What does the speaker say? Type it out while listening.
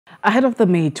Ahead of the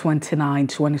May 29,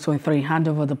 2023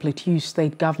 handover, the Plateau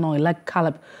State Governor-elect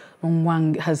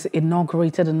Muftwang has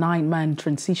inaugurated a 9-man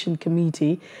transition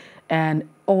committee and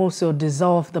also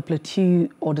dissolved the Plateau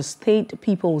or the State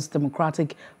People's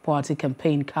Democratic Party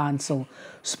Campaign Council.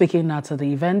 Speaking at the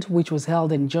event, which was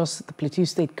held in just the Plateau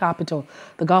State capital,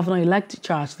 the governor-elect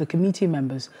charged the committee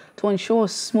members to ensure a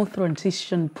smooth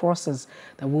transition process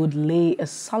that would lay a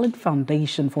solid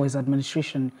foundation for his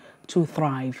administration to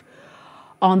thrive.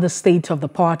 On the state of the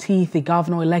party, the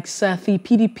governor-elect said the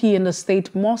PDP in the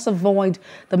state must avoid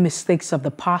the mistakes of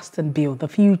the past and build the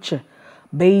future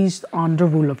based on the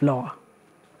rule of law.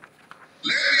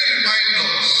 Let me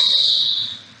remind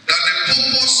us that the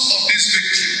purpose of this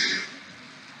victory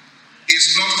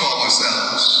is not for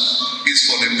ourselves, it's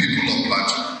for the people of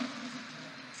Plateau.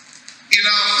 In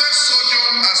our first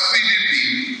sojourn as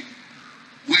PDP,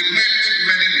 we made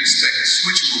many mistakes,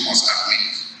 which we must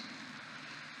admit.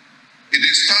 It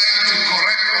is time to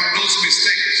correct on those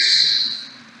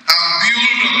mistakes and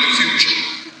build on the future.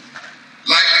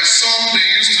 Like the song they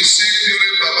used to sing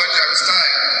during Babajan's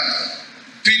time,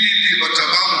 PDP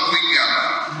Batabam Kwinya.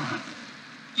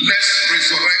 Let's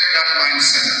resurrect that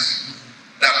mindset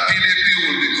that PDP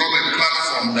will become a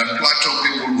platform that Plateau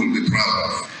people will be proud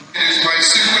of. It is my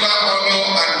singular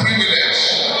honor and privilege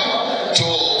to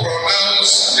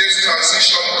pronounce this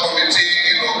transition committee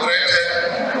inaugurated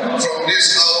from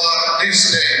this hour,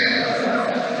 this day,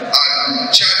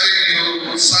 and charging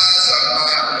you, sons and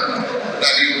men,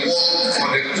 that you work for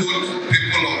the good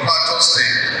people of Plateau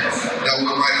State, that we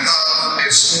might have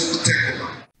a smooth takeover.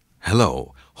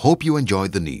 Hello, hope you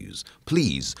enjoyed the news.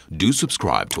 Please do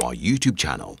subscribe to our YouTube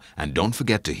channel and don't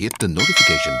forget to hit the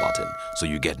notification button so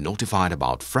you get notified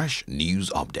about fresh news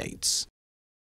updates.